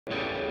Hey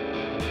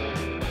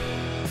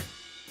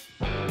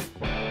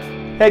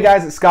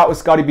guys, it's Scott with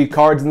Scotty B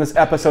Cards. In this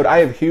episode, I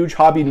have huge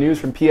hobby news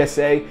from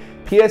PSA.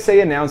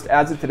 PSA announced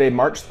as of today,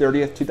 March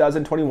 30th,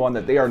 2021,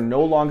 that they are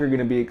no longer going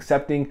to be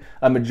accepting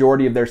a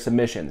majority of their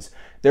submissions.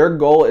 Their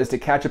goal is to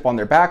catch up on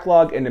their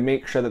backlog and to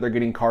make sure that they're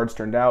getting cards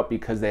turned out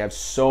because they have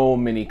so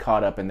many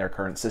caught up in their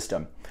current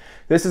system.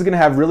 This is going to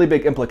have really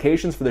big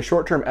implications for the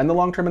short term and the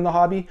long term in the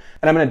hobby,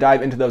 and I'm going to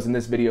dive into those in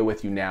this video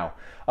with you now.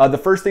 The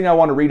first thing I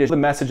want to read is the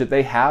message that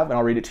they have, and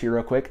I'll read it to you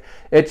real quick.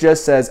 It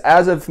just says,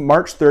 as of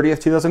March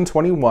 30th,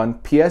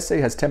 2021,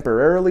 PSA has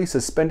temporarily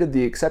suspended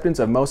the acceptance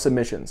of most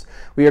submissions.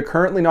 We are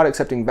currently not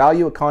accepting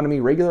value, economy,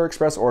 regular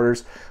express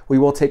orders. We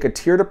will take a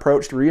tiered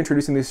approach to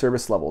reintroducing these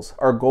service levels.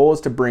 Our goal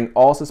is to bring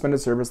all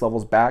suspended service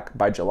levels back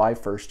by July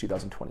 1st,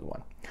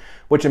 2021.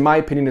 Which in my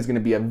opinion is going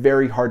to be a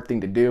very hard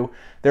thing to do.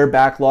 Their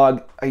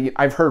backlog,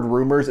 I've heard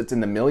rumors it's in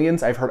the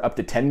millions. I've heard up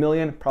to 10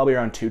 million, probably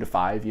around 2 to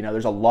 5. You know,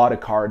 there's a lot of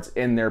cards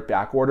in their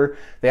back order.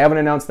 They haven't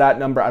announced that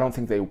number. I don't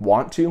think they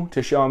want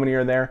to show how many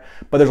are there,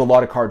 but there's a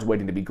lot of cards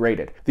waiting to be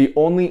graded. The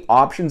only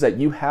options that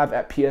you have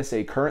at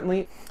PSA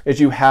currently is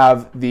you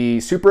have the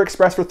Super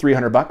Express for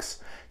 $300.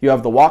 You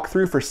have the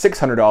walkthrough for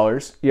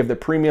 $600. You have the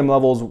premium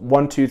levels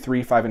 1, 2,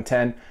 3, 5, and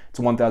 10. It's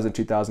 1,000,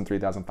 2,000,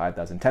 3,000,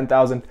 5,000,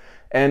 10,000.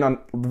 And on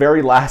the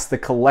very last, the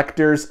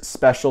collector's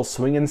special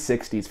swinging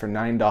 60s for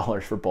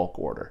 $9 for bulk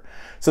order.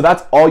 So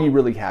that's all you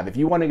really have. If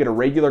you want to get a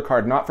regular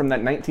card, not from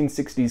that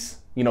 1960s,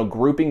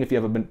 grouping, if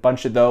you have a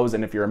bunch of those,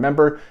 and if you're a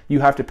member, you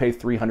have to pay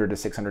 $300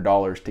 to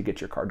 $600 to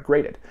get your card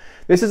graded.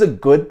 This is a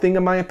good thing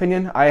in my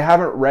opinion. I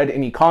haven't read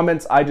any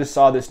comments. I just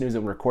saw this news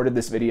and recorded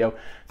this video.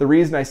 The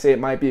reason I say it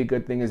might be a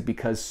good thing is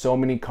because so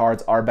many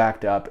cards are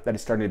backed up that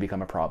it's starting to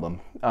become a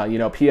problem.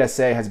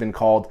 PSA has been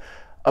called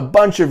a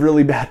bunch of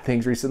really bad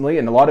things recently,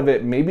 and a lot of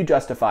it may be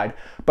justified,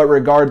 but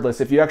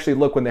regardless, if you actually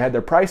look when they had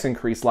their price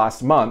increase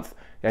last month,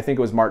 I think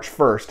it was March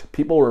 1st,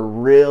 people were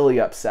really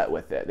upset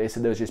with it. They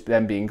said it was just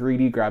them being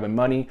greedy, grabbing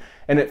money,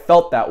 and it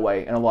felt that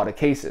way in a lot of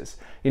cases.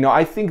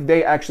 I think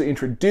they actually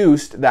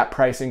introduced that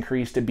price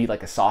increase to be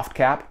like a soft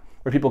cap,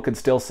 where people could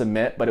still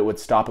submit, but it would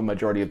stop a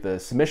majority of the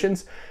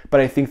submissions.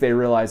 But I think they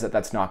realized that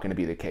that's not going to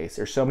be the case.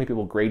 There's so many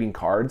people grading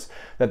cards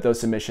that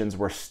those submissions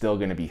were still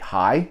going to be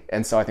high.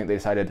 And so I think they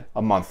decided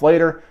a month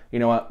later, you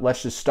know what,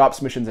 let's just stop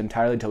submissions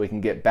entirely until we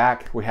can get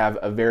back. We have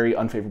a very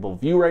unfavorable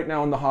view right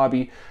now in the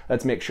hobby.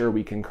 Let's make sure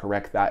we can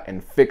correct that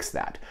and fix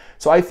that.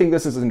 So I think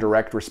this is in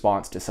direct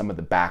response to some of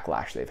the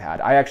backlash they've had.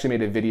 I actually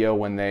made a video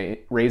when they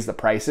raised the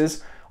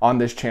prices on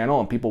this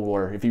channel, and people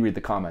were, if you read the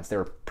comments, they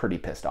were pretty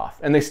pissed off.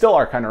 And they still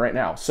are kind of right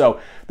now.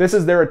 So this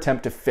is their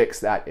attempt to fix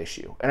that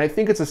issue. And I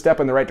think it's a step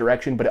in the right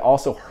direction, but it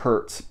also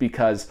hurts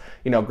because,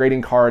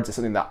 grading cards is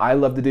something that I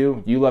love to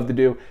do, you love to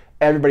do,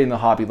 everybody in the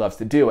hobby loves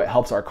to do. It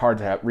helps our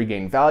cards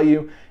regain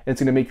value, and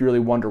it's gonna make you really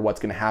wonder what's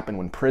gonna happen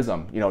when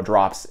Prism,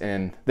 drops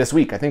in this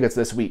week. I think it's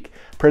this week.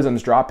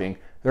 Prism's dropping.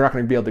 They're not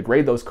gonna be able to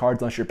grade those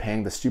cards unless you're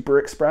paying the Super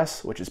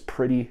Express, which is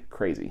pretty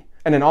crazy.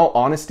 And in all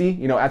honesty,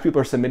 as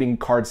people are submitting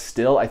cards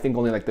still, I think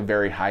only like the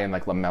very high end,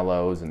 like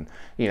LaMelos and,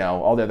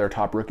 all the other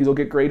top rookies will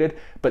get graded.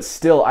 But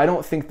still, I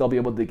don't think they'll be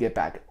able to get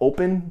back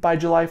open by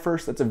July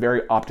 1st. That's a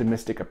very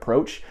optimistic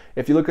approach.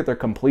 If you look at their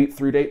complete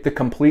through date, the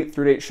complete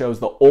through date shows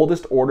the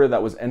oldest order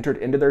that was entered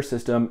into their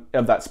system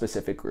of that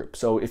specific group.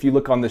 So if you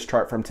look on this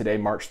chart from today,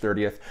 March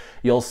 30th,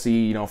 you'll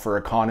see, for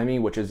economy,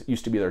 which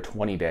used to be their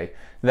 20-day,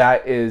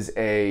 that is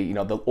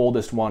the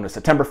oldest one is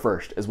September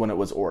 1st is when it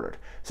was ordered.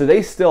 So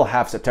they still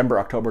have September,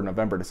 October,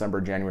 November, December,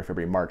 January,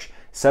 February, March,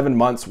 7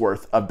 months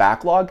worth of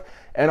backlog.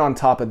 And on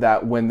top of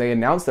that, when they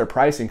announced their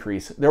price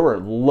increase, there were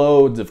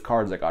loads of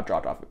cards that got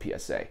dropped off at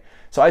PSA.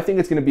 So I think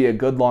it's going to be a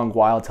good long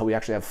while until we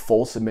actually have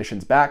full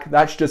submissions back.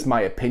 That's just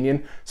my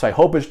opinion. So I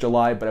hope it's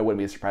July, but I wouldn't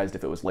be surprised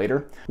if it was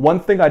later. One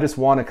thing I just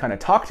want to kind of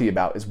talk to you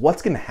about is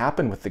what's going to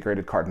happen with the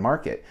graded card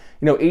market.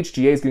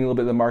 HGA is getting a little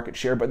bit of the market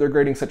share, but they're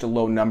grading such a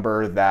low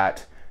number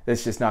that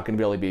it's just not going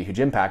to really be a huge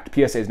impact.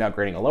 PSA is now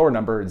grading a lower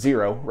number,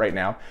 0 right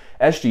now.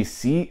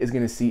 SGC is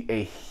going to see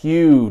a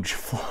huge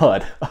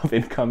flood of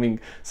incoming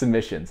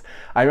submissions.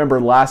 I remember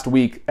last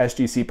week,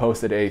 SGC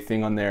posted a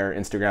thing on their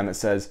Instagram that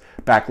says,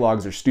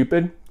 backlogs are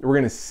stupid. We're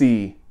going to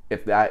see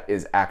if that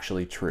is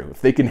actually true,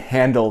 if they can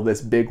handle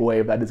this big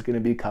wave that is going to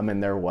be coming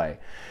their way.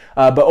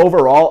 But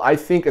overall, I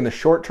think in the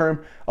short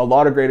term, a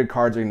lot of graded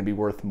cards are going to be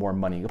worth more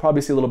money. You'll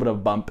probably see a little bit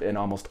of bump in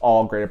almost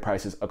all graded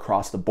prices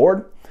across the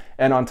board.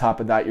 And on top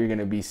of that, you're going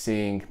to be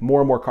seeing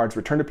more and more cards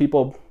return to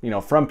people,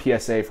 from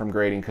PSA, from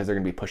grading, because they're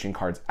going to be pushing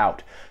cards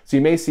out. So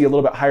you may see a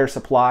little bit higher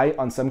supply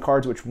on some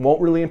cards, which won't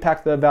really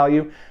impact the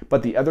value.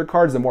 But the other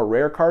cards, the more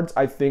rare cards,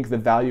 I think the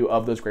value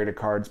of those graded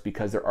cards,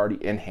 because they're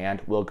already in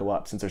hand, will go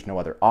up since there's no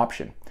other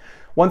option.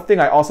 One thing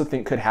I also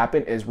think could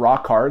happen is raw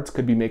cards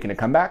could be making a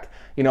comeback.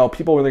 You know,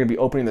 people when they're gonna be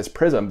opening this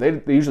Prism, they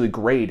usually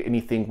grade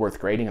anything worth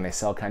grading, and they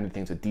sell kind of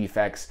things with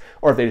defects,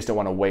 or if they just don't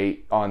want to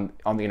wait on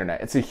the internet.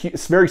 It's a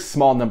very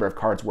small number of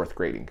cards worth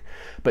grading.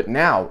 But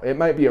now it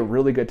might be a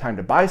really good time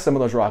to buy some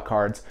of those raw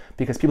cards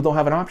because people don't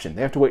have an option.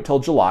 They have to wait till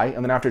July,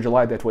 and then after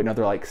July they have to wait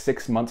another like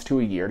 6 months to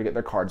a year to get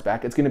their cards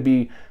back. It's gonna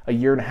be a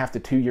 1.5 to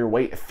 2 year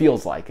wait, it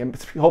feels like, and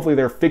hopefully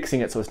they're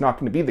fixing it so it's not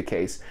gonna be the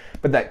case,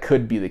 but that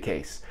could be the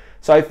case.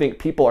 So I think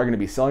people are going to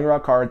be selling raw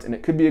cards, and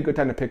it could be a good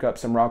time to pick up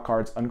some raw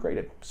cards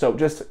ungraded. So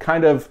just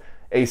kind of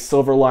a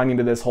silver lining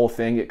to this whole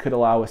thing. It could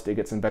allow us to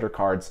get some better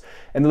cards,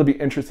 and it'll be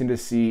interesting to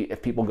see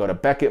if people go to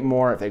Beckett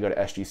more, if they go to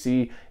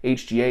SGC,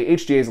 HGA.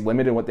 HGA is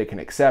limited in what they can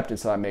accept, and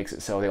so that makes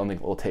it so they only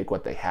will take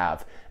what they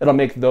have. It'll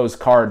make those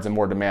cards in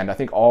more demand. I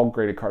think all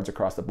graded cards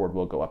across the board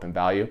will go up in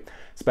value,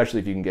 especially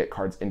if you can get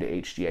cards into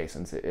HGA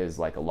since it is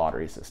like a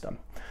lottery system.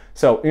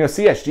 So, you know,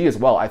 CSG as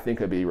well, I think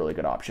would be a really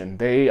good option.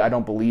 They, I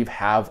don't believe,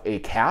 have a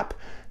cap.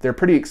 They're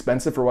pretty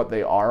expensive for what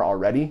they are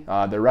already.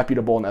 They're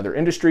reputable in other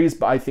industries,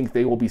 but I think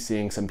they will be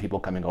seeing some people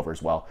coming over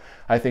as well.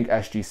 I think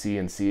SGC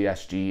and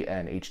CSG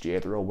and HGA are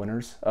the real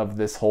winners of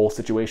this whole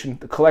situation.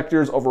 The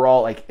collectors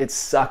overall, like, it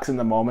sucks in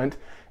the moment,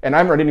 and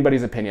I'm not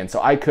anybody's opinion,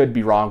 so I could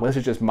be wrong, but this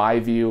is just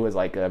my view as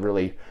like a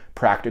really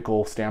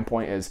practical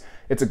standpoint. Is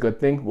it's a good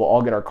thing. We'll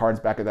all get our cards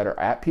back that are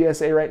at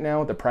PSA right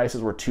now. The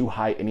prices were too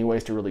high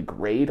anyways to really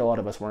grade. A lot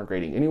of us weren't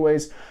grading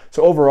anyways.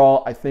 So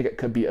overall, I think it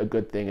could be a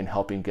good thing in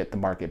helping get the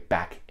market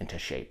back into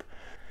shape.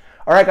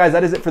 All right, guys,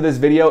 that is it for this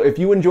video. If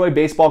you enjoy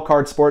baseball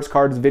cards, sports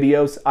cards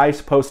videos, I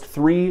post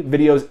 3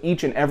 videos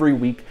each and every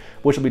week,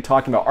 which will be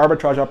talking about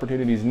arbitrage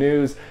opportunities,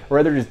 news, or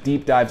other just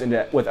deep dives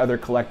into with other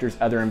collectors,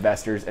 other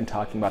investors, and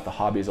talking about the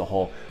hobby as a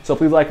whole. So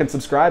please like and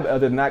subscribe.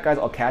 Other than that, guys,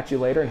 I'll catch you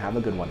later and have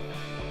a good one.